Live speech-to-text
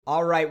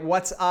All right,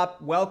 what's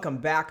up? Welcome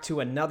back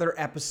to another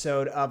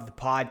episode of the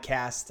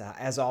podcast.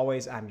 As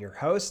always, I'm your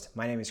host.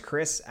 My name is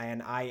Chris,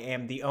 and I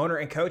am the owner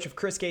and coach of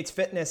Chris Gates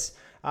Fitness.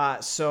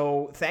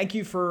 So thank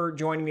you for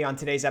joining me on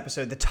today's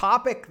episode. The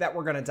topic that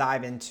we're going to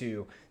dive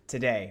into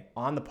today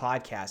on the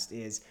podcast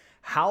is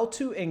how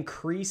to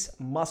increase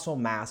muscle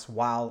mass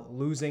while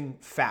losing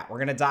fat. We're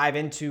going to dive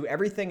into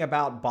everything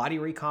about body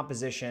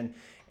recomposition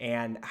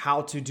and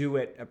how to do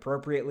it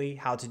appropriately,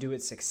 how to do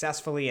it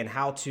successfully, and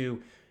how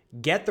to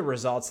get the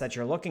results that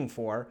you're looking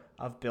for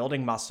of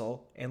building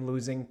muscle and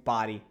losing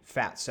body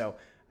fat. So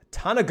a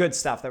ton of good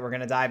stuff that we're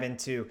going to dive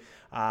into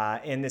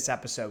in this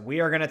episode.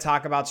 We are going to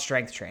talk about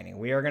strength training.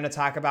 We are going to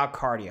talk about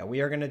cardio. We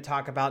are going to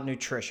talk about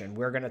nutrition.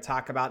 We're going to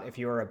talk about if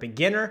you're a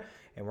beginner,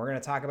 and we're going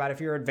to talk about if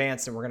you're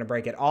advanced, and we're going to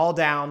break it all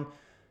down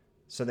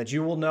so that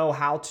you will know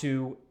how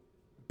to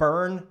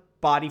burn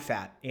body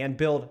fat and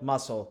build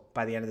muscle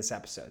by the end of this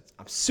episode.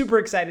 I'm super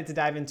excited to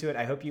dive into it.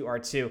 I hope you are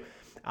too.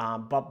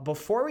 But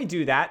before we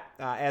do that,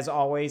 as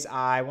always,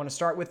 I want to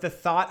start with the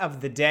thought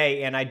of the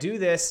day. And I do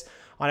this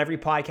on every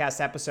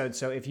podcast episode.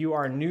 So if you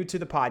are new to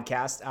the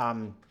podcast,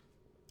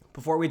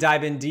 before we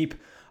dive in deep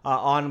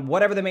on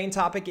whatever the main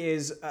topic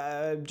is,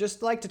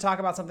 just like to talk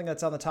about something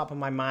that's on the top of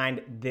my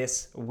mind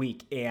this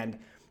week. And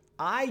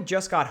I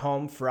just got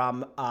home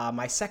from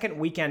my second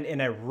weekend in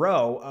a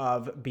row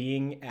of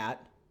being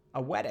at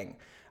a wedding.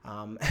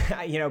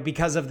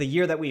 Because of the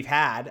year that we've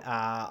had,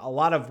 a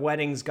lot of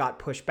weddings got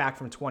pushed back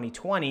from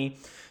 2020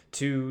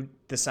 to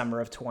the summer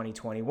of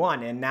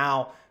 2021. And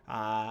now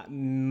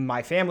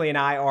my family and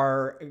I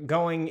are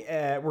going,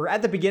 we're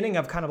at the beginning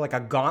of kind of like a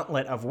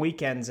gauntlet of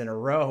weekends in a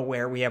row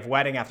where we have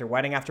wedding after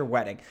wedding after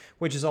wedding,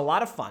 which is a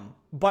lot of fun.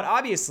 But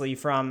obviously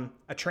from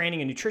a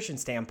training and nutrition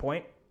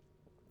standpoint,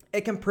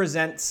 it can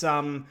present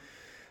some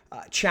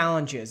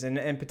challenges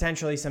and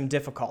potentially some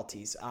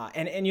difficulties.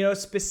 And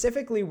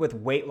specifically with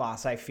weight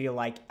loss, I feel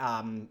like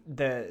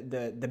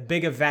the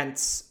big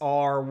events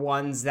are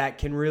ones that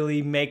can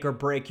really make or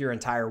break your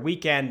entire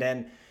weekend.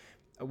 And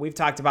we've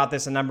talked about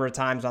this a number of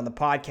times on the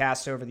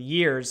podcast over the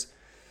years.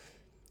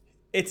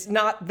 It's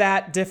not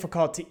that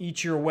difficult to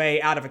eat your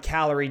way out of a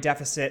calorie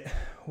deficit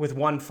with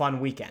one fun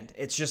weekend.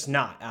 It's just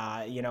not.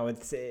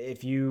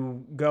 If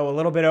you go a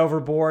little bit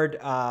overboard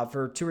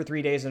for 2 or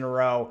 3 days in a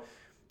row,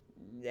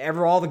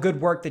 all the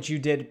good work that you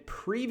did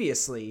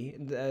previously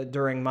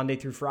during Monday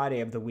through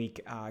Friday of the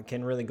week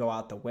can really go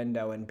out the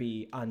window and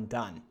be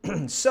undone.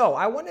 So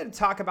I wanted to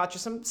talk about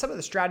just some of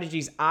the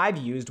strategies I've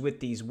used with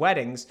these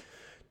weddings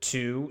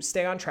to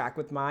stay on track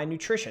with my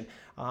nutrition.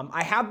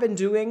 I have been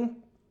doing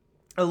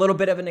a little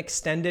bit of an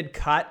extended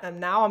cut, and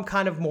now I'm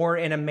kind of more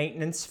in a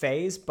maintenance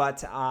phase,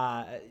 but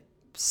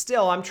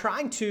still I'm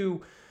trying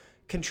to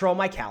control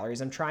my calories.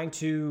 I'm trying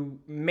to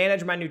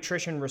manage my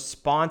nutrition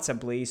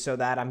responsibly so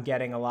that I'm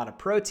getting a lot of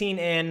protein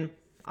in.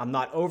 I'm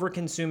not over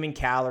consuming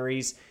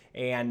calories.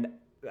 And,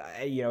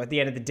 at the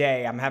end of the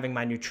day, I'm having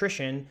my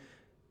nutrition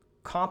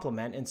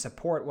complement and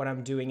support what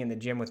I'm doing in the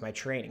gym with my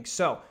training.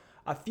 So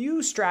a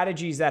few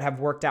strategies that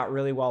have worked out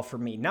really well for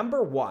me.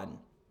 Number one,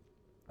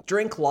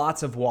 drink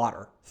lots of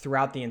water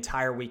throughout the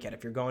entire weekend.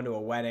 If you're going to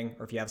a wedding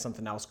or if you have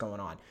something else going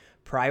on,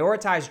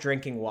 prioritize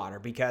drinking water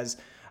because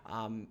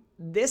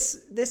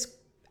this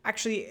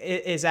actually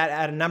is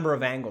at a number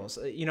of angles.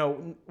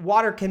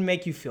 Water can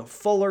make you feel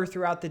fuller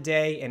throughout the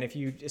day. And if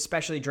you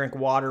especially drink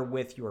water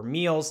with your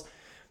meals,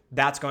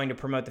 that's going to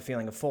promote the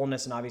feeling of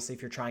fullness. And obviously,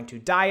 if you're trying to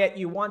diet,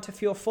 you want to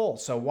feel full.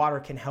 So water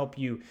can help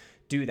you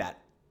do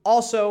that.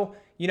 Also,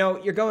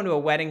 you're going to a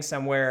wedding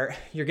somewhere,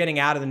 you're getting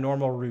out of the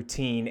normal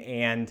routine.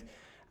 And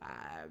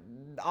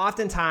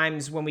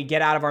oftentimes when we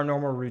get out of our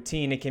normal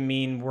routine, it can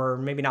mean we're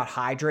maybe not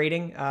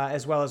hydrating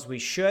as well as we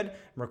should.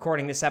 I'm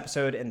recording this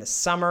episode in the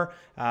summer.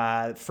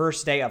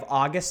 First day of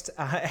August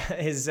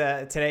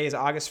today is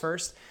August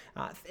 1st.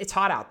 It's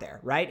hot out there,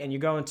 right? And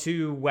you're going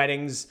to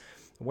weddings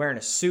wearing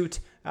a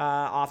suit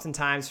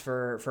oftentimes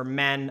for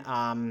men.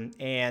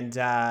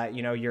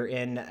 You're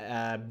in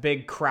a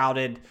big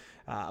crowded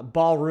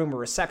ballroom or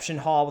reception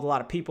hall with a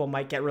lot of people.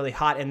 Might get really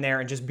hot in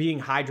there, and just being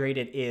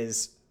hydrated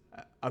is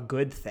a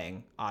good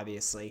thing,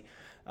 obviously.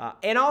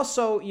 And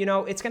also,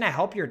 it's going to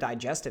help your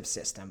digestive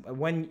system.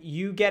 When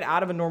you get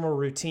out of a normal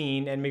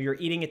routine and maybe you're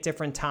eating at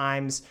different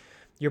times,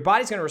 your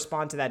body's going to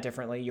respond to that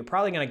differently. You're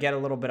probably going to get a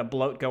little bit of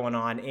bloat going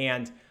on,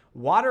 and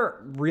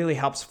water really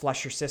helps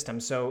flush your system.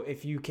 So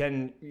if you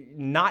can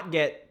not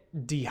get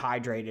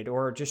dehydrated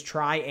or just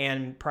try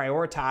and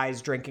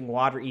prioritize drinking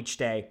water each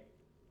day,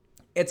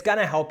 it's going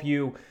to help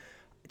you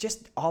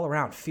just all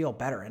around feel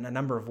better in a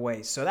number of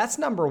ways. So that's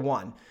number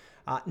one.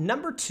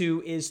 Number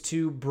two is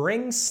to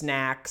bring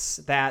snacks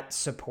that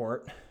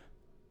support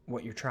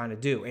what you're trying to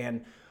do.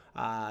 And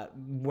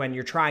when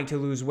you're trying to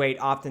lose weight,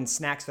 often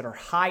snacks that are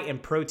high in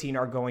protein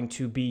are going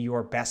to be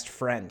your best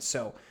friend.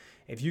 So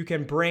if you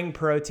can bring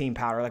protein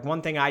powder, like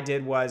one thing I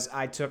did was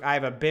I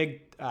have a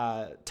big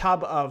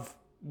tub of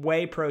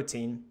whey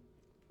protein,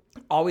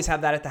 always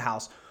have that at the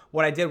house.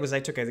 What I did was I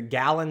took a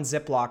gallon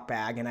Ziploc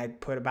bag and I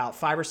put about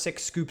 5 or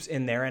 6 scoops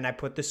in there, and I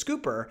put the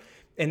scooper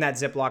in that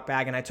Ziploc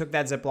bag, and I took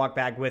that Ziploc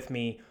bag with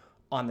me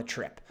on the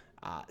trip.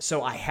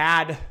 So I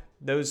had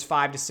those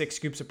 5 to 6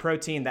 scoops of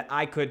protein that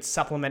I could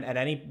supplement at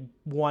any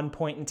one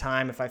point in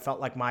time if I felt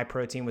like my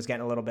protein was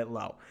getting a little bit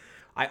low.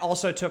 I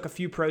also took a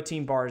few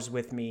protein bars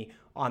with me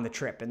on the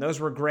trip, and those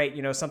were great.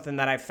 Something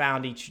that I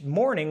found each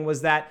morning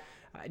was that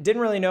I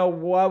didn't really know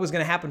what was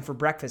going to happen for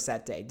breakfast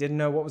that day. Didn't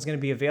know what was going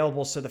to be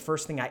available. So the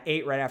first thing I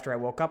ate right after I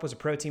woke up was a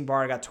protein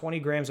bar. I got 20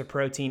 grams of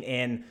protein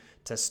in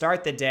to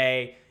start the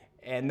day.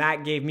 And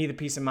that gave me the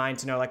peace of mind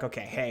to know, like,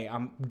 okay, hey,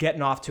 I'm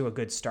getting off to a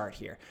good start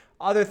here.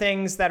 Other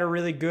things that are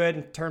really good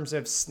in terms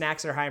of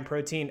snacks that are high in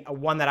protein,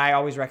 one that I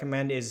always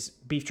recommend is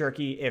beef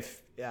jerky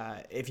if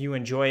you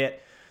enjoy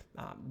it.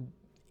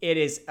 It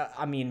is,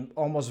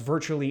 almost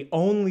virtually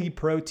only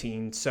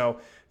protein. So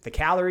the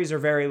calories are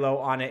very low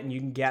on it and you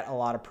can get a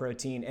lot of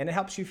protein and it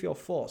helps you feel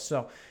full.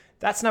 So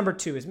that's number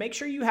 2, is make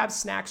sure you have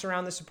snacks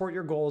around that support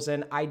your goals,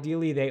 and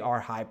ideally they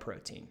are high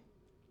protein.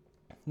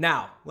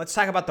 Now, let's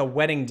talk about the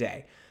wedding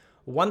day.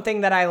 One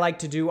thing that I like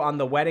to do on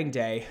the wedding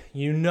day,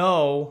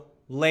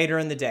 later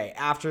in the day,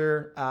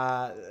 after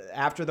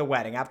the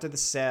wedding, after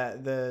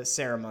the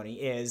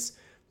ceremony, is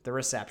the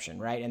reception,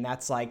 right? And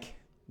that's like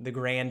the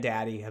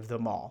granddaddy of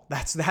them all.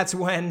 That's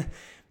when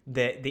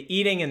the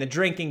eating and the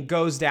drinking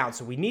goes down.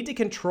 So we need to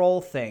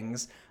control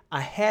things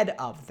ahead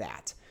of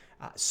that.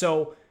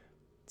 So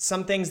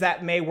some things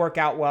that may work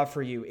out well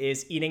for you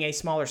is eating a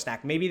smaller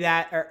snack,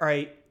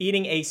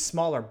 eating a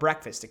smaller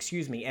breakfast,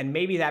 and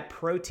maybe that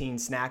protein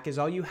snack is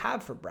all you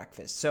have for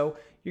breakfast. So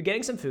you're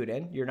getting some food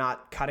in, you're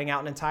not cutting out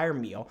an entire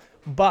meal,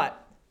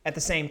 but at the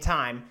same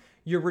time,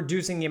 you're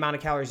reducing the amount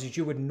of calories that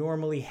you would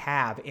normally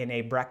have in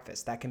a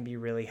breakfast. That can be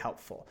really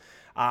helpful.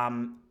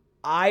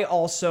 I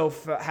also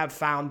have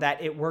found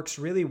that it works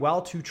really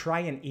well to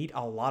try and eat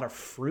a lot of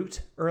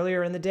fruit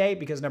earlier in the day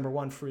because, number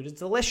one, fruit is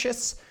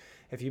delicious.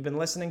 If you've been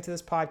listening to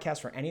this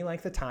podcast for any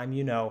length of time,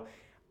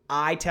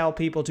 I tell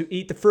people to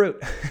eat the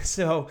fruit.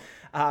 So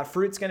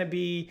fruit's going to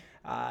be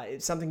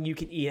something you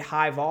can eat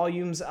high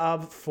volumes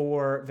of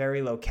for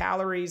very low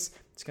calories.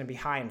 It's going to be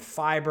high in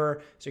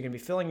fiber. So you're going to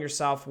be filling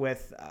yourself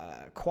with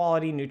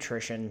quality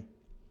nutrition,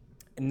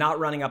 not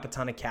running up a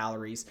ton of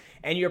calories.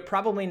 And you're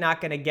probably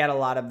not going to get a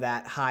lot of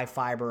that high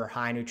fiber,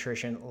 high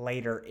nutrition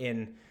later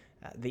in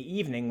the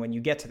evening when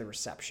you get to the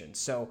reception.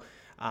 So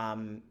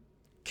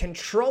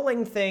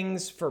controlling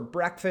things for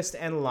breakfast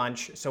and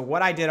lunch. So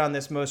what I did on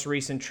this most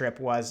recent trip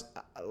was,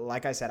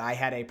 like I said, I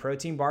had a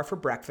protein bar for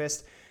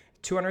breakfast,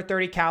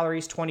 230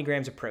 calories, 20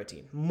 grams of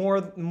protein.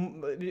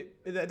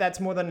 That's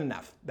more than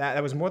enough.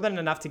 That was more than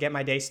enough to get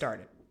my day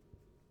started.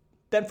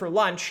 Then for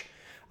lunch,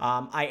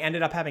 I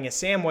ended up having a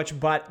sandwich,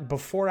 but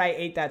before I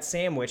ate that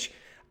sandwich,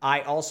 I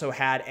also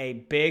had a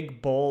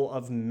big bowl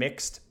of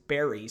mixed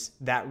berries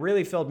that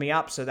really filled me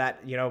up so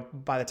that,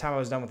 by the time I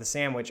was done with the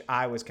sandwich,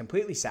 I was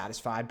completely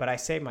satisfied, but I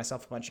saved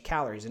myself a bunch of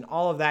calories. And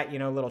all of that,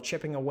 little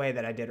chipping away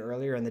that I did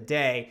earlier in the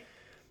day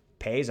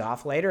pays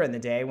off later in the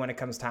day when it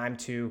comes time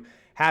to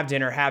have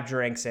dinner, have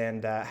drinks,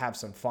 and have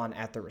some fun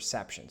at the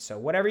reception. So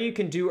whatever you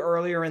can do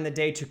earlier in the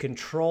day to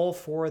control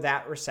for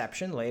that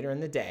reception later in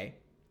the day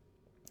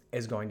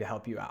is going to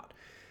help you out.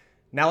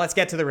 Now let's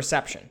get to the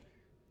reception.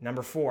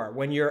 Number 4,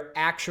 when you're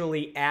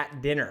actually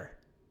at dinner,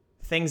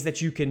 things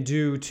that you can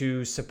do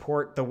to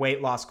support the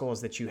weight loss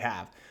goals that you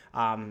have.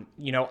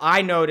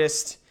 I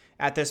noticed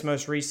at this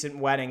most recent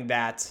wedding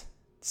that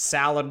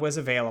salad was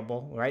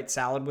available, right?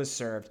 Salad was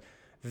served.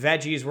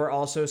 Veggies were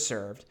also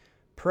served.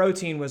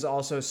 Protein was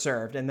also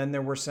served. And then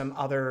there were some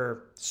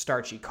other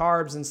starchy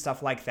carbs and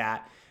stuff like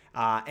that.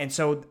 And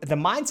so the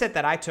mindset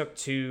that I took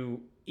to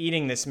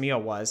eating this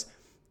meal was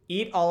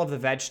eat all of the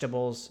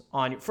vegetables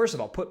first of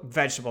all, put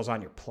vegetables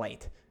on your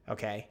plate,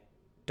 okay?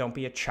 Don't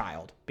be a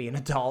child. Be an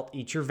adult.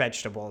 Eat your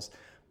vegetables.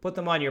 Put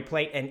them on your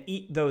plate and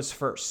eat those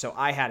first. So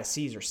I had a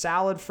Caesar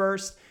salad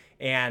first,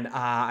 and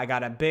I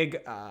got a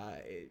big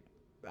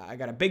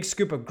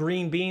scoop of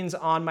green beans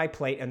on my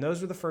plate, and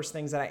those were the first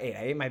things that I ate.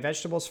 I ate my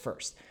vegetables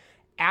first.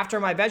 After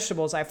my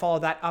vegetables, I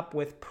followed that up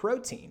with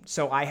protein.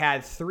 So I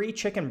had 3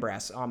 chicken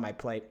breasts on my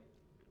plate,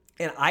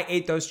 and I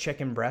ate those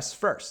chicken breasts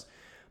first.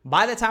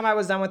 By the time I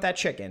was done with that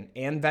chicken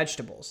and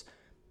vegetables,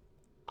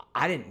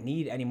 I didn't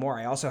need any more.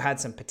 I also had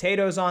some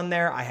potatoes on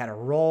there. I had a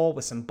roll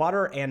with some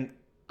butter, and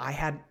I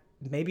had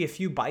maybe a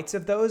few bites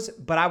of those,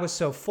 but I was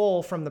so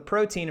full from the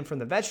protein and from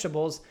the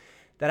vegetables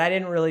that I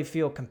didn't really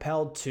feel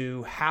compelled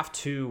to have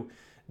to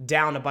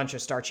down a bunch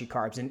of starchy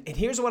carbs. And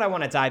here's what I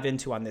want to dive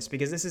into on this,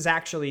 because this is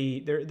actually,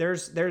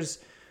 there's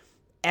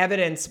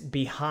evidence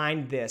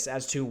behind this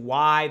as to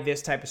why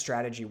this type of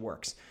strategy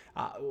works.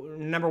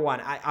 Number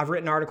 1, I've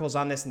written articles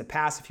on this in the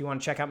past. If you want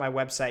to check out my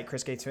website,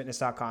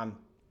 chrisgatesfitness.com,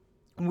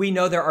 we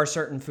know there are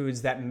certain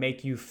foods that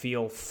make you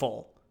feel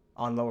full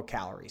on lower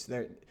calories.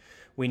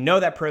 We know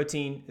that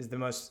protein is the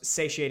most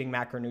satiating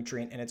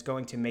macronutrient, and it's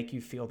going to make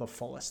you feel the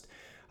fullest.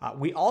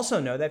 We also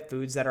know that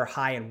foods that are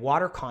high in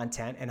water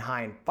content and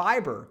high in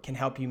fiber can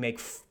help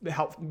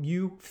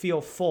you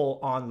feel full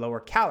on lower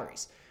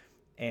calories.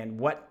 And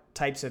what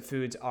types of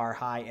foods are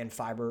high in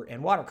fiber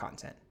and water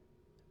content?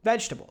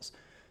 Vegetables.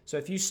 So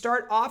if you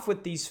start off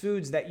with these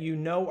foods that you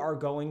know are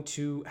going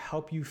to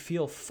help you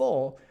feel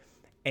full,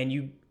 and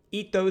you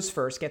eat those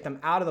first, get them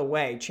out of the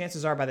way,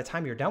 chances are by the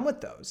time you're done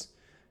with those,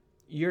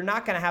 you're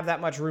not going to have that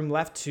much room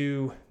left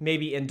to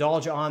maybe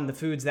indulge on the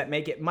foods that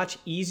make it much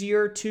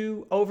easier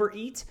to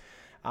overeat.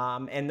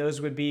 And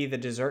those would be the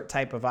dessert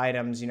type of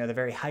items, the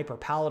very hyper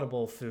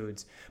palatable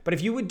foods. But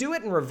if you would do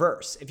it in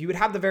reverse, if you would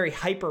have the very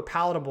hyper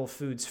palatable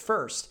foods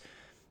first,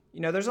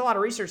 there's a lot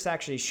of research that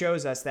actually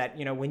shows us that,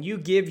 when you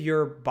give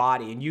your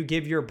body and you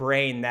give your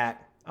brain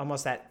that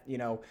almost that,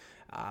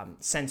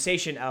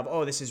 sensation of,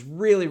 oh, this is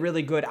really,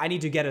 really good, I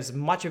need to get as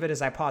much of it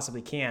as I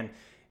possibly can,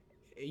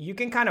 you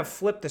can kind of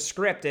flip the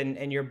script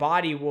and your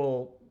brain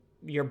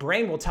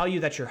will tell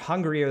you that you're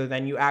hungrier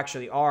than you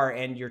actually are,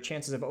 and your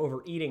chances of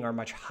overeating are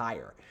much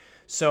higher.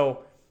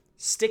 So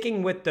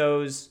sticking with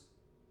those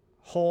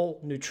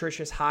whole,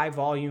 nutritious, high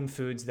volume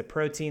foods, the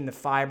protein, the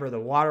fiber, the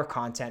water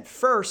content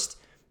first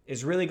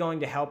is really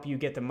going to help you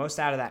get the most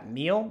out of that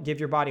meal, give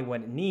your body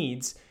what it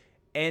needs,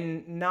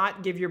 and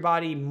not give your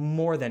body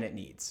more than it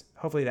needs.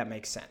 Hopefully that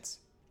makes sense.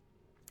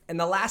 And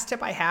the last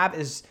tip I have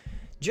is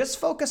just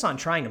focus on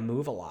trying to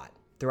move a lot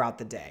throughout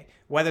the day,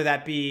 whether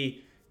that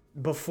be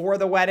before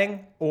the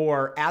wedding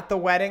or at the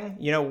wedding.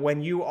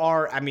 When you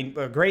are,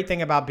 a great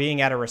thing about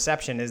being at a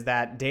reception is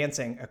that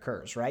dancing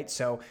occurs, right?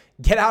 So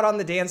get out on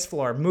the dance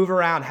floor, move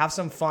around, have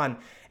some fun.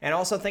 And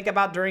also think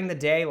about during the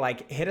day,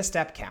 like hit a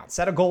step count,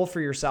 set a goal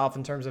for yourself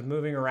in terms of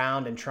moving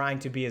around and trying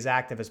to be as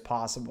active as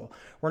possible.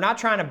 We're not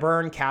trying to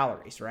burn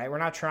calories, right? We're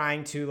not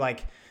trying to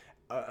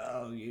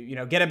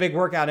get a big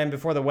workout in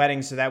before the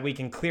wedding so that we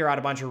can clear out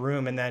a bunch of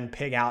room and then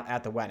pig out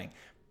at the wedding.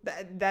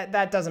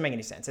 That doesn't make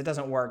any sense. It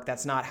doesn't work.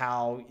 That's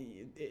never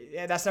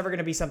going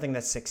to be something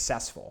that's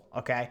successful.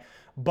 Okay.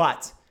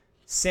 But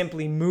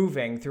simply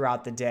moving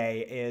throughout the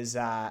day is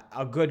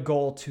a good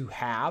goal to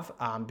have,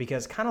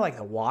 because kind of like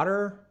the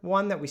water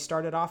one that we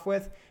started off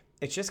with,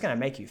 it's just going to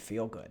make you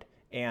feel good.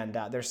 And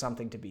there's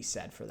something to be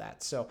said for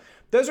that. So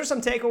those are some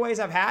takeaways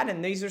I've had.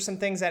 And these are some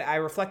things that I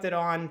reflected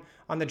on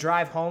the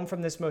drive home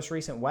from this most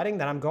recent wedding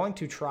that I'm going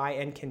to try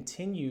and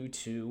continue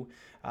to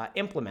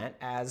implement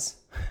as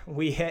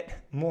we hit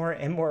more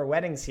and more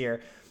weddings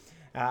here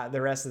the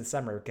rest of the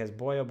summer, because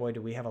boy, oh boy,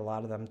 do we have a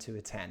lot of them to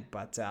attend.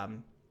 But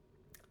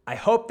I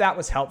hope that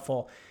was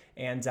helpful.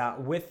 And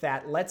with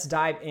that, let's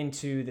dive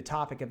into the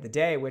topic of the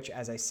day, which,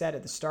 as I said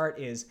at the start,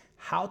 is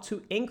how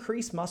to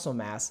increase muscle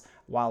mass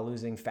while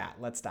losing fat.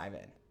 Let's dive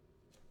in.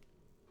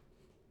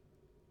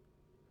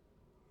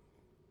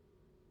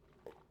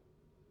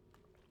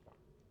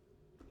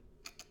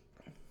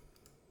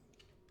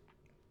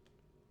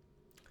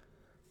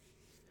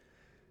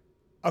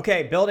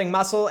 Okay, building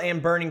muscle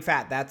and burning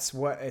fat. It's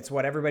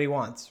what everybody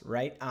wants,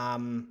 right?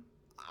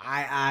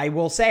 I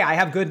will say I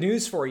have good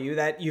news for you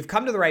that you've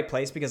come to the right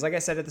place, because like I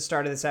said at the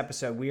start of this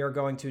episode, we are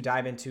going to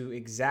dive into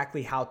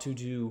exactly how to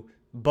do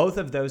both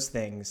of those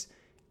things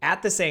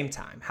at the same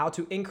time, how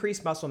to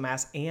increase muscle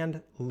mass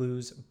and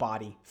lose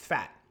body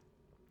fat.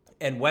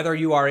 And whether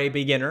you are a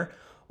beginner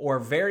or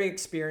very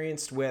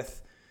experienced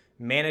with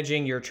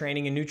managing your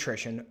training and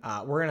nutrition,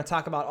 we're going to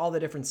talk about all the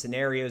different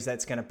scenarios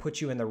that's going to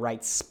put you in the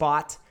right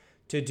spot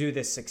to do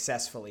this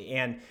successfully.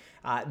 And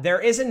there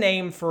is a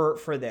name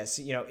for this,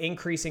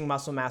 increasing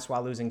muscle mass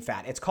while losing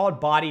fat. It's called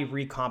body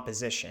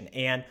recomposition.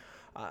 And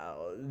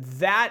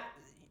that,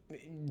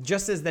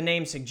 just as the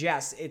name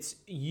suggests, it's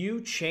you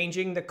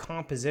changing the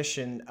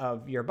composition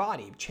of your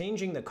body,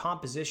 changing the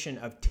composition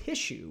of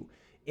tissue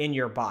in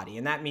your body.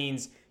 And that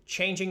means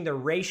changing the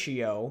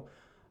ratio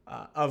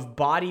of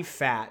body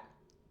fat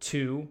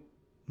to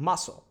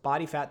muscle,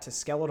 body fat to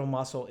skeletal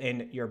muscle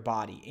in your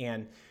body.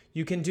 And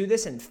you can do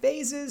this in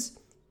phases.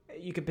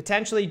 You could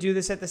potentially do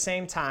this at the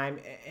same time,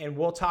 and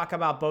we'll talk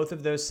about both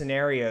of those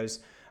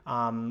scenarios.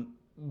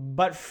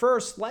 But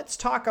first, let's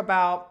talk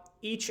about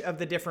each of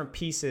the different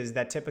pieces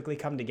that typically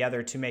come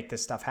together to make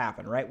this stuff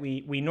happen, right?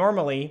 We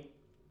normally,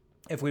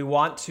 if we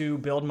want to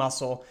build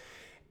muscle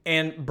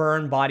and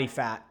burn body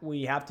fat,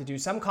 we have to do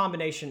some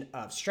combination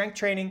of strength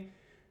training,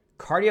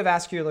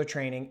 cardiovascular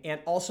training,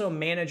 and also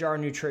manage our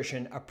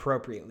nutrition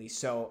appropriately.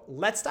 So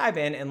let's dive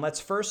in and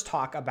let's first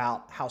talk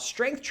about how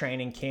strength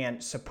training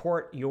can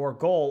support your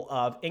goal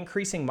of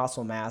increasing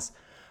muscle mass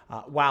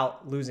while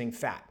losing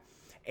fat.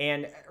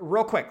 And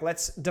real quick,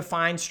 let's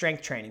define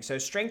strength training. So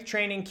strength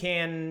training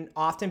can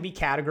often be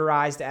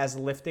categorized as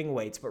lifting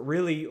weights, but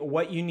really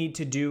what you need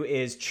to do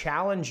is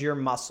challenge your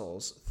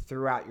muscles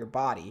throughout your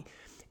body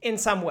in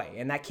some way.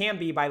 And that can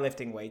be by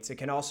lifting weights. It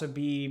can also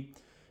be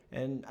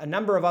and a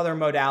number of other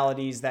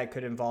modalities that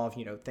could involve,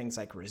 things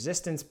like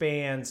resistance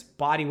bands,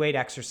 body weight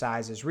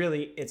exercises.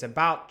 Really, it's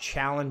about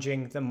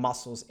challenging the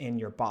muscles in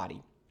your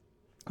body.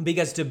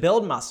 Because to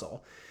build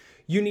muscle,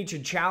 you need to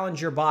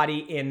challenge your body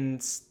in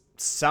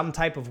some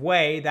type of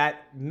way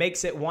that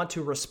makes it want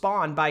to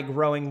respond by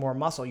growing more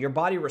muscle. Your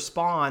body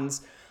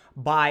responds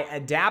by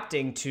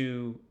adapting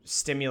to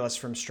stimulus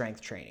from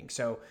strength training.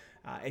 So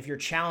if you're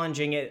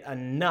challenging it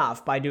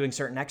enough by doing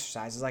certain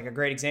exercises, like a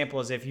great example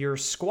is if you're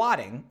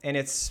squatting and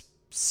it's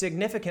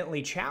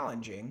significantly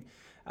challenging,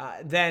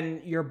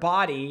 then your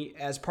body,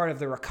 as part of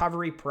the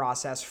recovery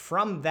process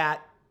from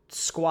that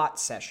squat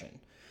session,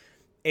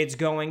 it's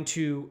going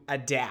to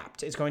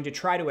adapt. It's going to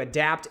try to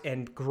adapt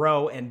and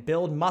grow and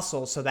build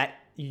muscle so that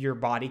your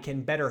body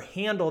can better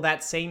handle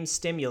that same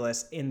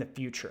stimulus in the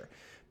future.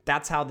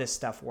 That's how this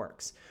stuff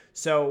works.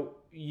 So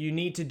you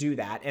need to do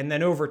that. And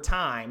then over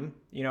time,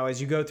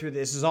 as you go through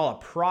this is all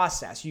a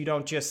process. You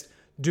don't just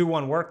do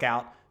one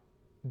workout,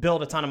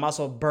 build a ton of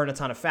muscle, burn a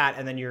ton of fat,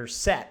 and then you're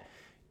set.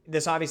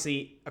 This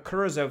obviously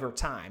occurs over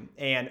time.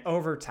 And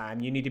over time,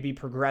 you need to be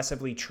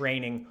progressively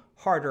training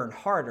harder and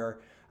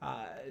harder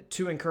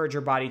to encourage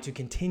your body to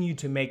continue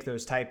to make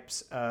those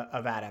types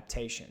of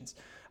adaptations.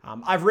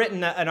 I've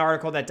written an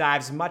article that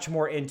dives much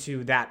more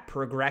into that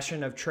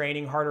progression of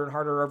training harder and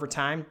harder over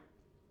time.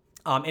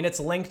 And it's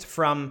linked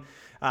from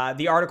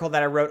the article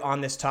that I wrote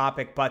on this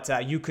topic,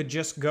 but you could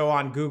just go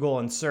on Google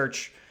and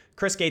search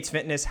Chris Gates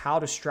Fitness, how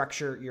to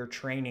structure your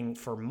training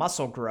for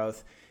muscle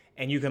growth,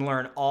 and you can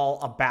learn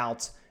all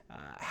about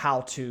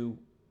how to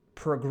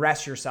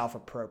progress yourself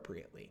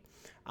appropriately.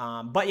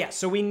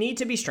 So we need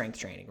to be strength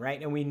training,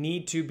 right? And we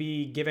need to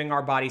be giving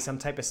our body some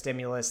type of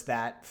stimulus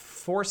that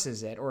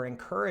forces it or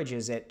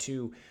encourages it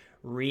to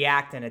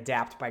react and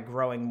adapt by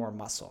growing more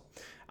muscle.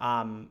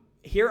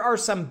 Here are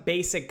some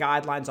basic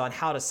guidelines on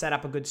how to set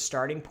up a good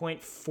starting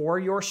point for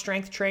your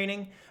strength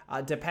training,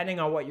 depending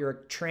on what your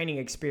training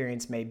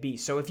experience may be.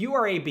 So if you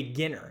are a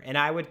beginner, and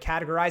I would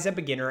categorize a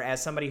beginner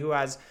as somebody who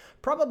has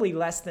probably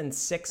less than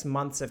 6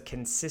 months of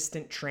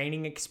consistent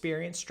training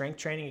experience, strength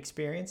training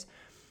experience,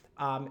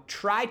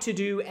 try to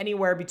do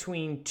anywhere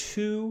between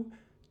 2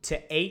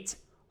 to 8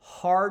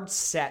 hard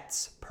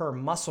sets per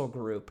muscle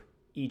group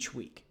each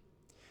week.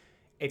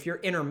 If you're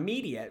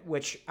intermediate,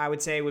 which I would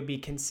say would be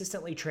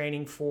consistently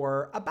training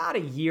for about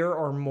a year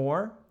or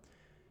more,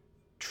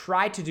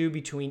 try to do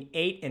between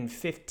 8 and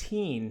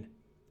 15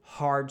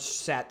 hard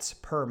sets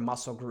per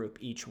muscle group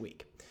each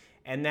week.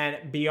 And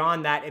then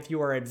beyond that, if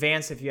you are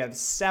advanced, if you have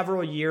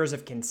several years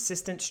of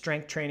consistent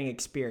strength training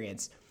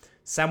experience,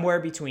 somewhere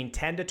between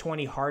 10 to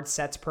 20 hard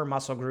sets per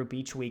muscle group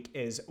each week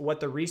is what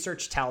the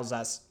research tells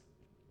us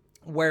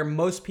where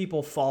most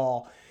people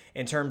fall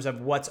in terms of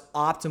what's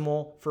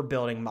optimal for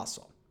building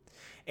muscle.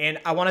 And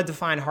I want to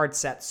define hard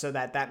sets so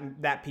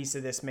that piece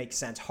of this makes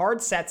sense.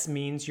 Hard sets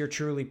means you're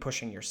truly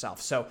pushing yourself.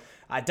 So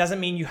it doesn't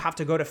mean you have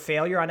to go to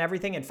failure on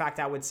everything. In fact,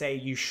 I would say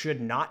you should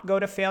not go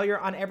to failure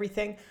on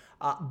everything.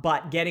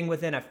 But getting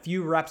within a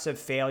few reps of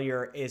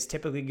failure is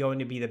typically going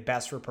to be the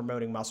best for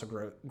promoting muscle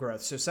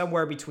growth. So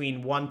somewhere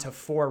between 1 to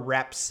 4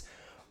 reps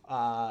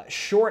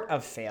short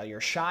of failure,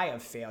 shy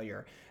of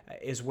failure,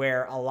 is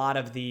where a lot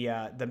of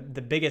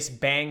the biggest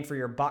bang for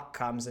your buck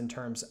comes in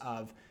terms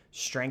of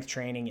strength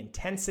training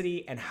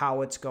intensity and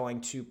how it's going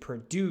to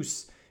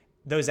produce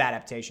those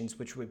adaptations,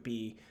 which would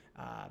be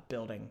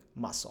building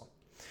muscle.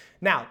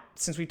 Now,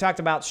 since we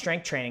talked about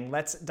strength training,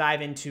 let's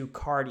dive into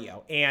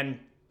cardio. And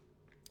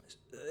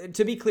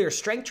to be clear,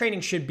 strength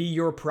training should be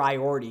your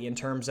priority in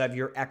terms of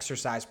your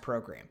exercise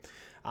program.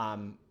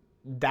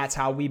 That's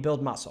how we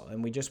build muscle,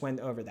 and we just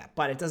went over that.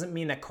 But it doesn't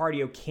mean that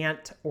cardio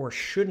can't or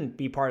shouldn't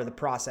be part of the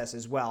process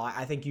as well.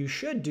 I think you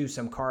should do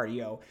some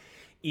cardio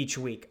each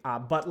week,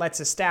 but let's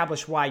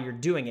establish why you're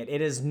doing it.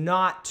 It is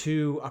not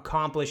to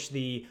accomplish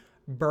the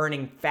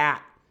burning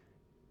fat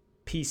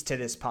piece to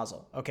this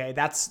puzzle, okay?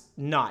 That's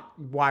not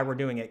why we're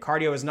doing it.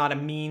 Cardio is not a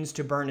means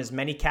to burn as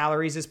many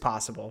calories as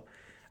possible,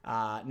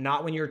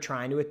 not when you're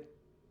trying to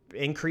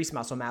increase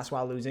muscle mass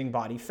while losing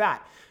body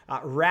fat.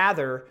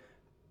 Rather,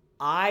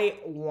 I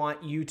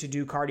want you to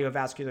do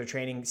cardiovascular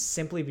training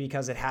simply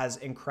because it has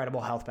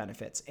incredible health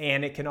benefits,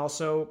 and it can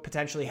also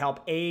potentially help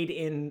aid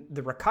in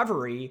the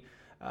recovery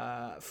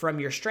from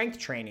your strength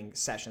training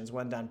sessions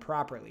when done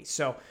properly.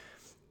 So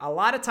a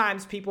lot of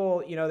times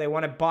people, they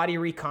want to body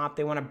recomp,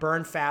 they want to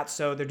burn fat.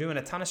 So they're doing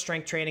a ton of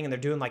strength training and they're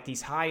doing like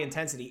these high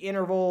intensity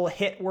interval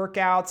HIIT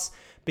workouts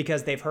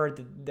because they've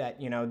heard that,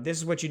 this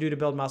is what you do to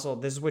build muscle.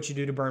 This is what you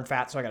do to burn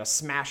fat. So I got to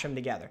smash them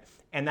together.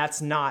 And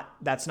that's not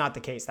the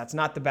case. That's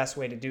not the best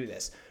way to do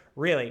this.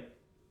 Really,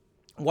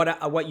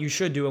 what you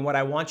should do and what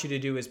I want you to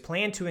do is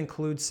plan to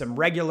include some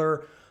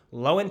regular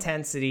low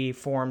intensity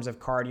forms of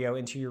cardio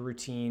into your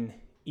routine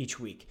each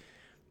week.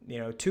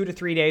 2 to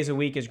 3 days a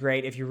week is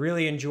great. If you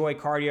really enjoy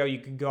cardio, you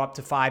could go up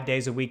to 5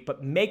 days a week,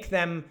 but make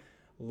them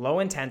low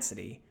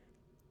intensity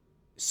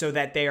so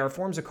that they are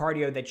forms of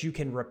cardio that you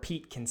can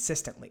repeat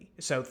consistently.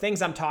 So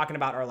things I'm talking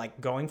about are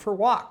like going for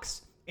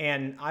walks.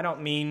 And I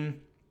don't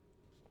mean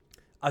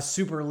a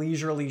super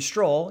leisurely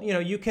stroll.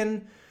 You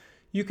can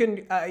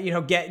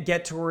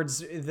get towards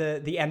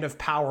the end of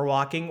power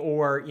walking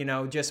or,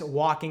 just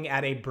walking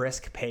at a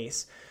brisk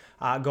pace.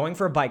 Going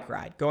for a bike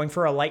ride, going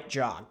for a light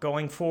jog,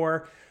 going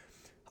for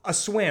a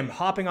swim,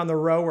 hopping on the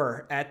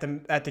rower at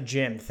the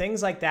gym,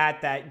 things like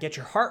that get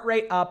your heart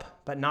rate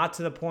up, but not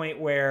to the point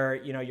where,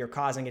 you're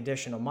causing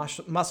additional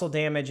muscle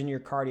damage in your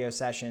cardio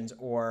sessions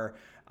or,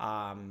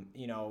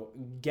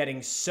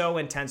 getting so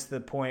intense to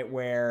the point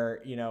where,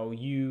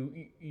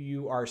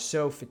 you are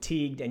so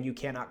fatigued and you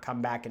cannot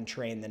come back and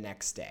train the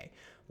next day.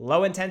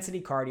 Low intensity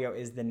cardio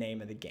is the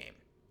name of the game.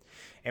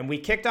 And we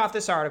kicked off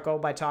this article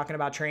by talking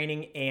about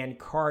training and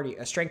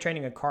cardio, strength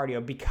training and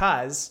cardio,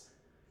 because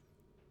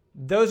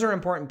Those are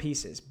important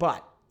pieces.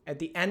 But at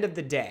the end of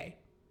the day,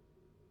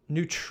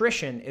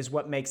 nutrition is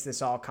what makes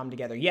this all come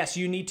together. Yes,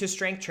 you need to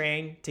strength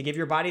train to give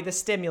your body the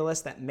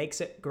stimulus that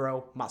makes it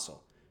grow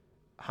muscle,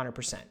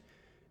 100%.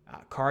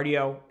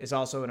 Cardio is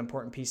also an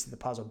important piece of the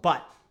puzzle.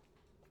 But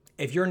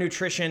if your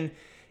nutrition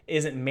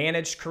isn't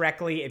managed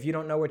correctly, if you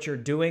don't know what you're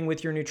doing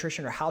with your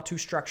nutrition or how to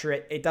structure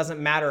it, it doesn't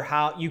matter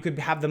how you could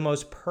have the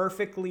most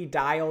perfectly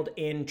dialed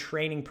in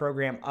training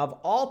program of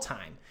all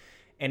time,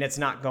 and it's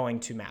not going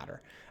to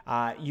matter.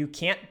 You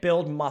can't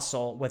build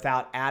muscle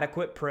without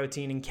adequate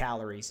protein and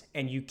calories,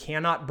 and you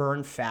cannot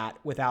burn fat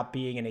without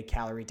being in a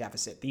calorie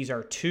deficit. These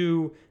are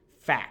two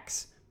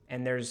facts,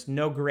 and there's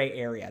no gray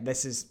area.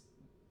 This is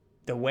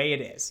the way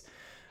it is.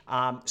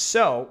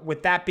 So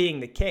with that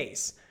being the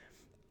case,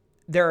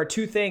 there are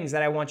two things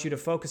that I want you to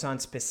focus on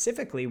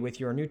specifically with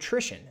your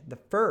nutrition. The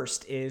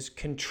first is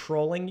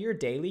controlling your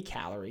daily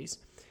calories,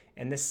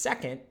 and the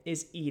second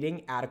is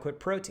eating adequate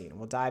protein.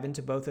 We'll dive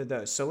into both of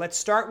those. So let's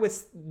start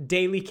with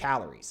daily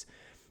calories.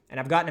 And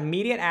I've got an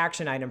immediate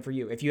action item for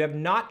you. If you have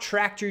not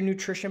tracked your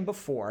nutrition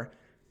before,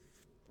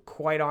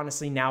 quite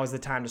honestly, now is the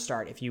time to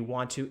start if you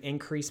want to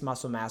increase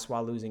muscle mass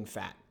while losing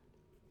fat.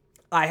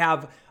 I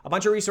have a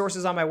bunch of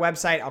resources on my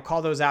website. I'll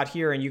call those out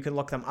here and you can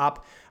look them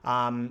up.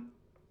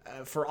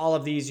 For all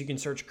of these, you can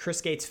search Chris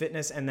Gates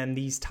Fitness and then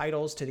these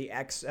titles to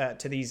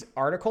these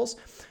articles.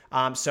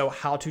 So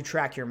how to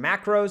track your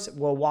macros.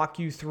 We'll walk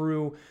you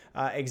through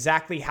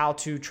exactly how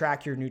to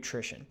track your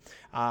nutrition.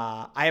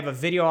 I have a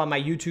video on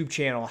my YouTube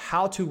channel,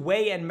 how to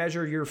weigh and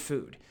measure your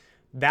food.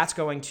 That's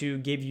going to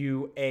give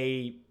you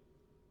a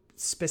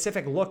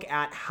specific look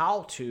at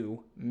how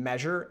to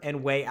measure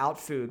and weigh out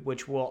food,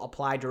 which will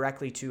apply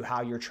directly to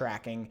how you're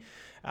tracking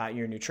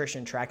your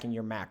nutrition, tracking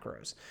your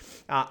macros.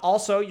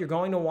 Also, you're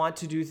going to want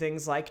to do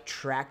things like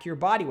track your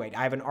body weight.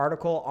 I have an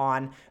article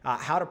on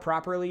how to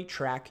properly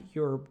track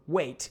your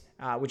weight,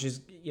 which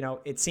is,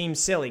 it seems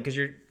silly because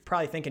you're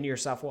probably thinking to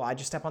yourself, well, I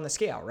just step on the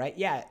scale, right?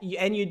 Yeah,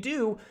 and you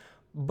do,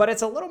 but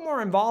it's a little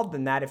more involved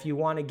than that if you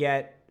want to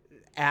get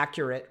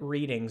accurate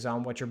readings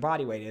on what your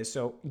body weight is.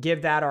 So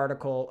give that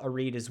article a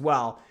read as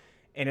well,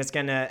 and it's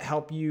going to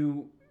help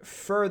you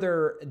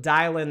further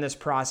dial in this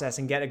process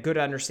and get a good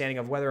understanding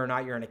of whether or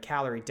not you're in a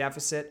calorie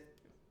deficit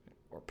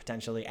or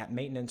potentially at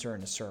maintenance or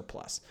in a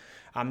surplus.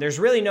 There's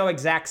really no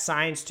exact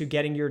science to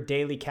getting your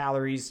daily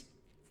calories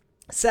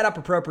set up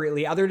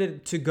appropriately other than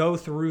to go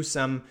through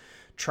some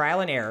trial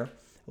and error,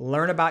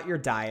 learn about your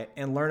diet,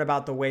 and learn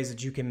about the ways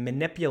that you can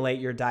manipulate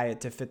your diet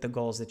to fit the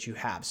goals that you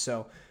have.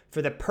 So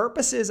for the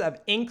purposes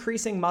of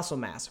increasing muscle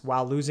mass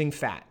while losing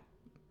fat,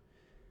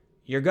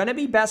 you're going to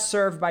be best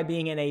served by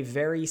being in a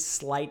very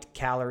slight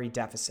calorie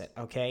deficit,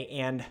 okay?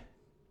 And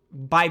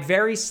by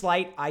very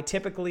slight, I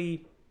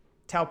typically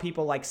tell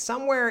people like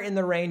somewhere in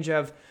the range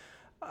of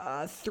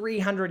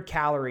 300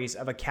 calories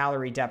of a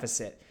calorie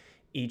deficit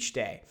each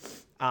day.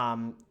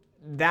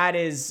 That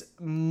is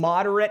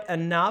moderate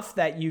enough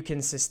that you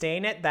can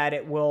sustain it, that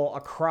it will,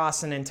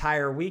 across an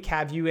entire week,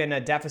 have you in a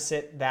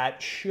deficit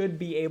that should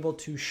be able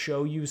to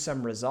show you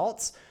some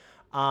results.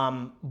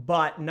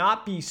 But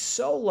not be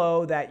so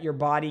low that your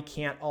body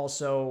can't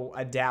also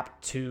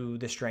adapt to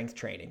the strength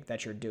training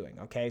that you're doing,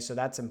 okay? So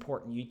that's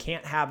important. You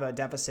can't have a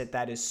deficit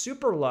that is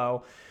super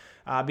low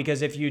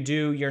because if you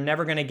do, you're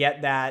never going to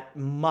get that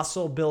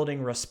muscle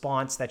building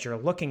response that you're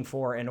looking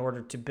for in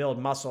order to build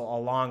muscle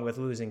along with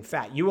losing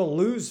fat. You will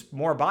lose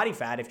more body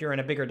fat if you're in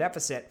a bigger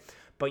deficit,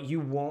 but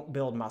you won't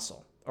build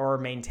muscle or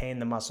maintain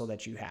the muscle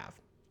that you have.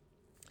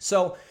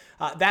 So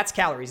that's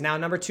calories. Now,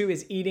 number 2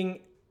 is eating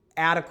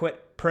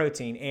adequate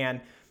protein.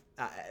 And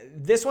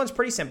this one's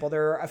pretty simple.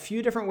 There are a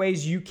few different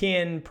ways you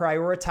can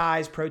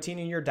prioritize protein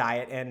in your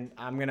diet, and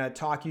I'm going to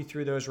talk you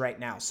through those right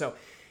now. So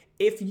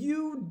if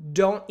you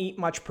don't eat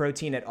much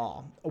protein at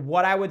all,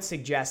 what I would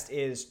suggest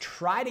is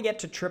try to get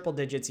to triple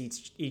digits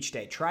each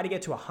day. Try to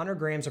get to 100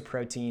 grams of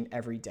protein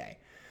every day.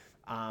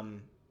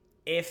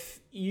 If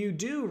you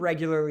do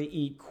regularly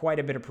eat quite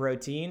a bit of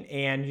protein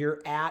and you're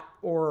at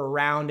or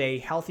around a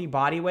healthy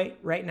body weight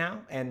right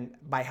now, and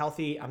by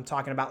healthy, I'm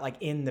talking about like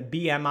in the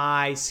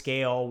BMI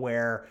scale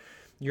where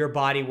your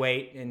body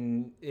weight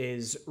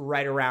is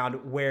right around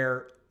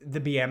where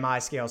the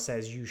BMI scale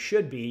says you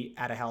should be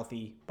at a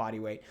healthy body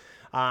weight.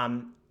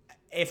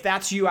 If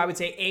that's you, I would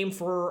say aim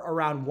for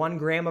around 1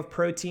 gram of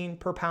protein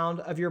per pound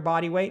of your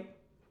body weight.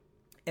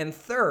 And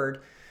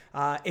third,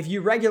 if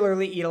you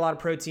regularly eat a lot of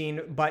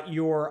protein, but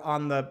you're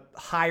on the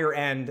higher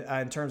end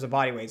in terms of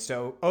body weight,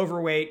 so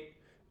overweight,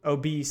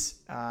 obese,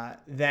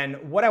 then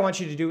what I want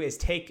you to do is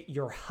take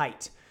your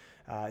height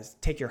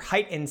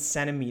in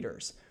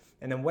centimeters.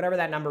 And then whatever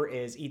that number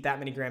is, eat that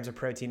many grams of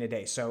protein a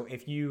day. So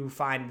if you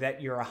find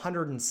that you're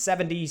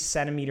 170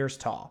 centimeters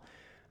tall,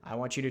 I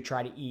want you to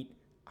try to eat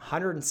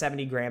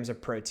 170 grams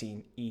of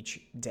protein each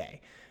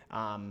day.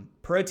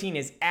 Protein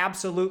is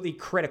absolutely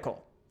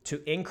critical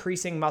to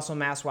increasing muscle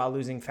mass while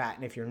losing fat.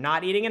 And if you're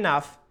not eating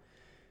enough,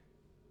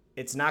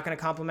 it's not going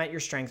to complement your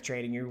strength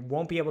training. You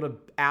won't be able to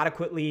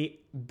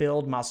adequately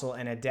build muscle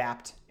and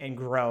adapt and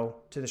grow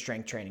to the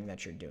strength training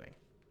that you're doing.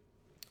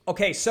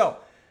 Okay, so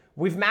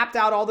we've mapped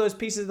out all those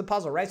pieces of the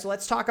puzzle, right? So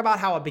let's talk about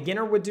how a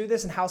beginner would do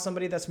this and how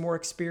somebody that's more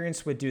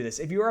experienced would do this.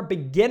 If you're a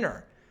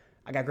beginner,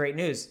 I got great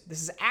news.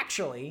 This is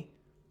actually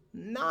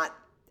not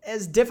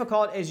as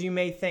difficult as you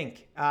may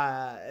think.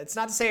 It's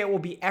not to say it will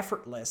be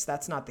effortless.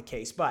 That's not the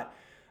case. But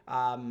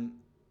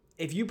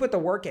if you put the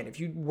work in, if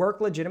you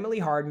work legitimately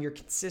hard and you're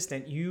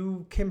consistent,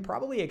 you can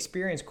probably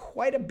experience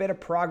quite a bit of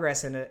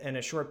progress in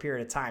a short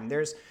period of time.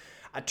 There's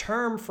a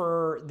term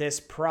for this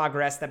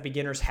progress that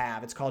beginners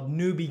have. It's called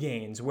newbie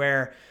gains,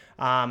 where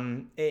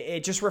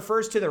it just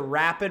refers to the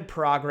rapid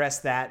progress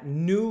that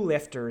new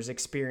lifters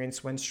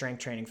experience when strength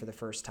training for the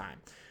first time.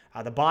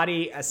 The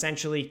body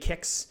essentially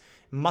kicks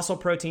muscle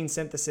protein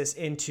synthesis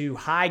into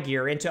high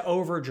gear, into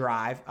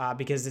overdrive,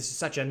 because this is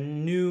such a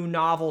new,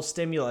 novel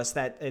stimulus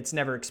that it's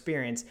never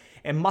experienced,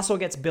 and muscle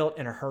gets built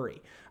in a hurry.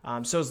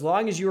 So as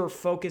long as you're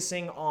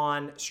focusing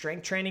on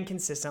strength training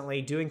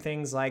consistently, doing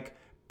things like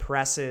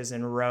presses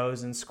and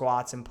rows and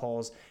squats and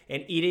pulls,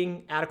 and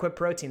eating adequate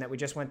protein that we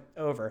just went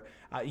over,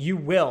 you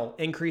will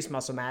increase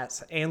muscle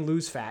mass and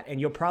lose fat, and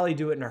you'll probably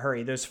do it in a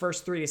hurry. Those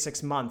first 3 to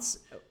 6 months,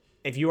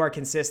 if you are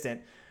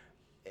consistent,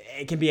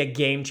 it can be a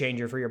game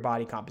changer for your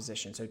body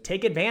composition. So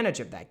take advantage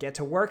of that. Get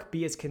to work.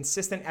 Be as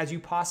consistent as you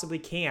possibly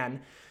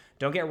can.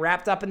 Don't get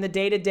wrapped up in the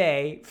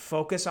day-to-day.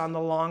 Focus on the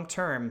long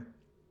term,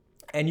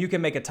 and you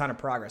can make a ton of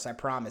progress. I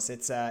promise.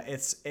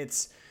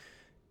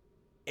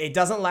 It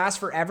doesn't last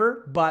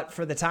forever, but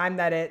for the time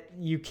that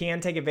you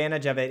can take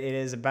advantage of it, it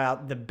is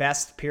about the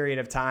best period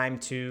of time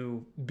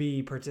to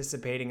be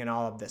participating in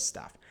all of this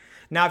stuff.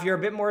 Now, if you're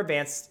a bit more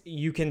advanced,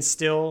 you can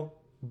still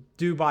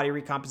do body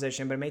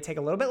recomposition, but it may take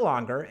a little bit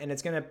longer, and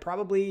it's going to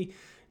probably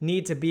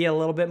need to be a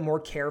little bit more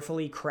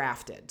carefully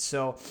crafted.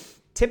 So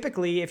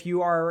typically, if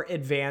you are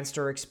advanced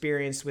or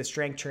experienced with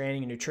strength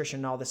training and nutrition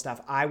and all this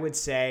stuff, I would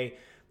say,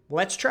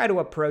 let's try to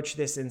approach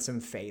this in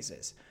some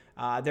phases.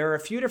 There are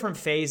a few different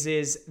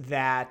phases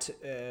that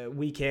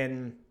we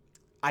can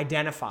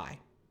identify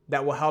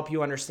that will help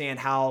you understand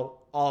how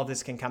all of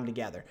this can come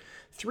together.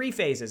 3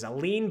 phases: a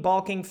lean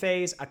bulking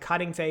phase, a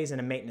cutting phase, and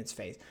a maintenance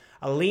phase.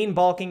 A lean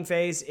bulking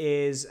phase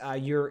is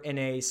you're in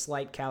a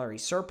slight calorie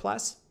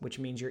surplus, which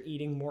means you're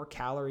eating more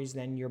calories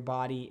than your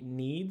body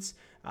needs,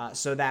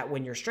 so that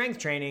when you're strength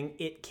training,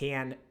 it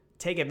can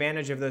take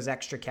advantage of those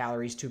extra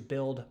calories to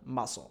build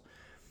muscle.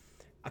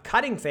 A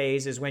cutting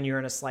phase is when you're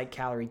in a slight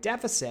calorie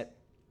deficit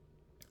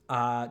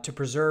to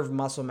preserve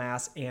muscle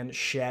mass and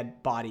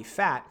shed body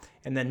fat.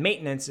 And then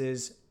maintenance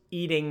is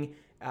eating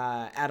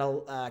at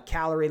a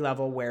calorie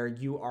level where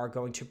you are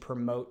going to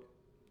promote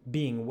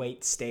being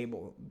weight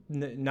stable,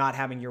 not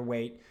having your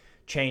weight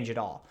change at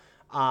all.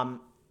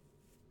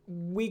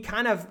 We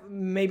kind of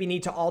maybe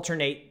need to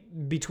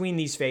alternate between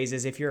these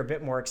phases if you're a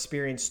bit more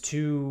experienced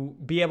to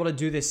be able to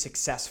do this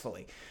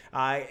successfully.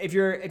 If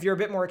you're a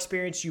bit more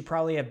experienced, you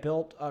probably have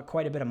built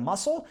quite a bit of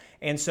muscle.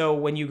 And so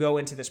when you go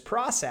into this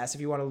process,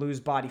 if you want to lose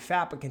body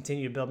fat but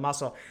continue to build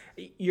muscle,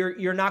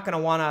 you're not going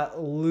to want to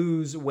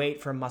lose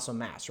weight from muscle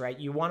mass, right?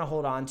 You want to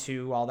hold on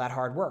to all that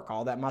hard work,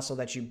 all that muscle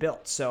that you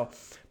built. So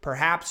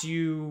perhaps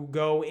you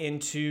go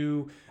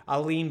into a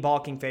lean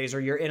bulking phase,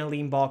 or you're in a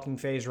lean bulking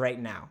phase right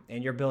now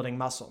and you're building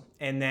muscle.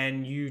 And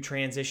then you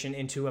transition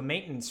into a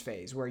maintenance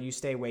phase where you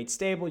stay weight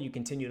stable, you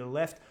continue to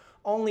lift,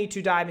 only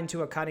to dive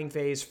into a cutting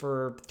phase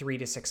for 3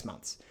 to 6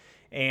 months.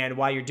 And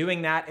while you're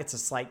doing that, it's a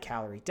slight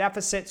calorie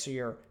deficit. So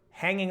you're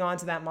hanging on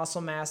to that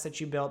muscle mass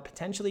that you built,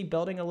 potentially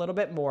building a little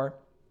bit more.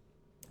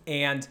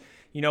 And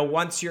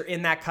once you're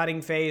in that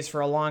cutting phase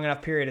for a long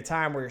enough period of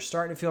time where you're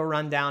starting to feel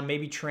run down,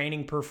 maybe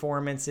training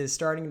performance is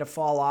starting to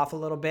fall off a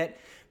little bit,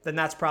 then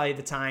that's probably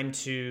the time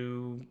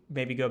to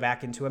maybe go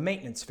back into a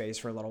maintenance phase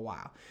for a little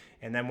while.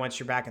 And then once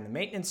you're back in the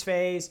maintenance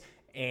phase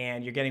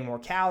and you're getting more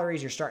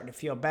calories, you're starting to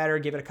feel better,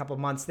 give it a couple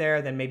months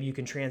there, then maybe you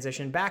can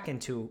transition back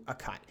into a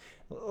cut.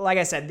 Like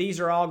I said, these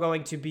are all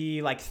going to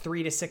be like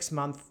 3 to 6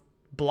 month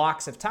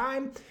blocks of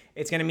time.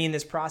 It's going to mean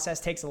this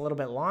process takes a little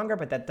bit longer,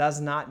 but that does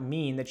not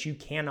mean that you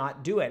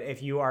cannot do it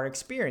if you are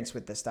experienced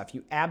with this stuff.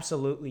 You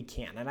absolutely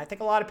can. And I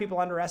think a lot of people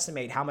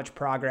underestimate how much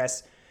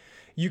progress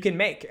you can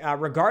make,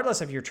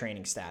 regardless of your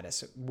training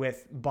status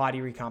with body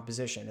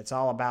recomposition. It's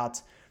all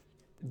about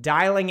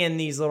dialing in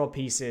these little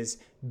pieces,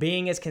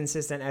 being as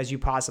consistent as you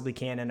possibly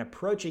can, and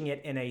approaching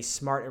it in a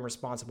smart and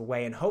responsible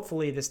way. And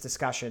hopefully this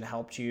discussion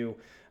helped you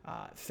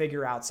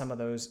figure out some of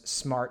those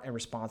smart and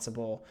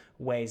responsible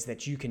ways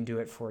that you can do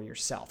it for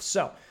yourself.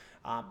 So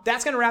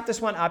that's going to wrap this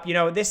one up.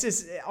 This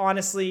is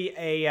honestly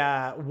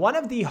one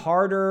of the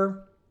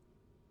harder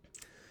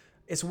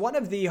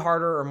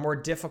or more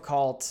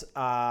difficult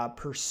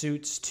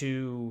pursuits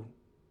to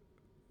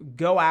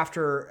go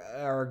after,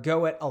 or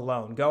go it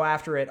alone, go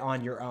after it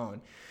on your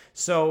own.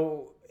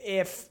 So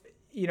if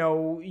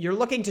you're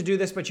looking to do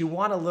this, but you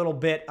want a little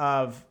bit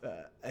of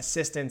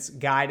assistance,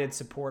 guided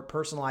support,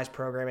 personalized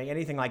programming,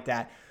 anything like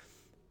that,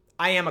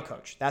 I am a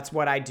coach. That's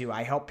what I do.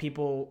 I help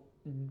people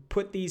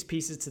put these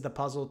pieces to the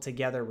puzzle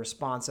together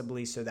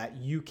responsibly so that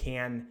you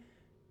can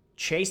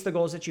chase the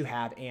goals that you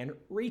have and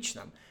reach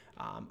them.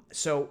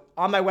 So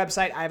on my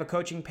website, I have a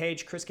coaching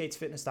page,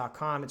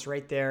 chrisgatesfitness.com. It's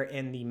right there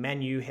in the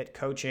menu. Hit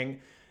coaching.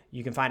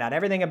 You can find out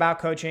everything about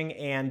coaching,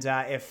 and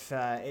if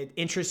it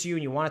interests you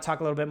and you want to talk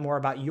a little bit more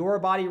about your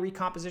body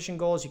recomposition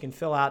goals, you can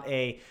fill out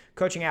a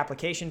coaching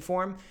application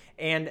form,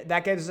 and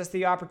that gives us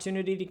the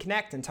opportunity to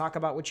connect and talk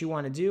about what you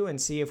want to do and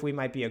see if we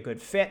might be a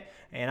good fit,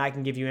 and I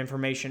can give you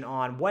information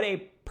on what a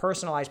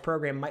personalized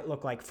program might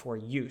look like for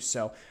you.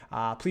 So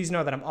please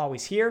know that I'm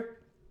always here.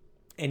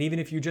 And even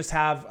if you just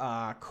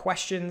have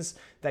questions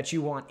that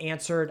you want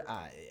answered,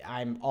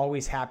 I'm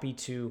always happy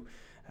to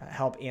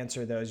help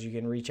answer those. You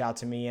can reach out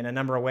to me in a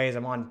number of ways.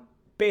 I'm on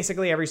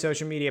basically every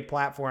social media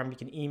platform. You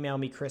can email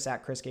me,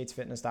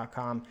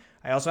 chris@chrisgatesfitness.com.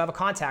 I also have a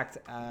contact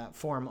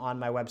form on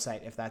my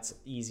website if that's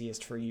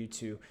easiest for you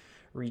to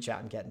reach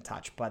out and get in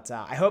touch. But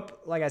I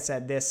hope, like I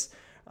said, this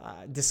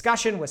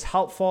discussion was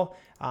helpful.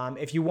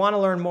 If you want to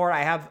learn more,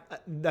 I have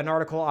an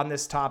article on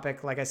this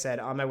topic, like I said,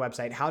 on my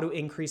website, How to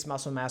Increase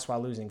Muscle Mass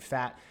While Losing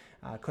Fat.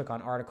 Click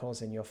on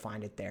articles and you'll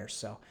find it there.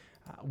 So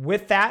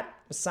with that,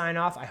 sign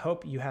off. I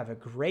hope you have a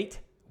great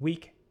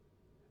week.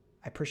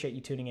 I appreciate you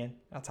tuning in.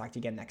 I'll talk to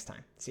you again next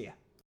time. See ya.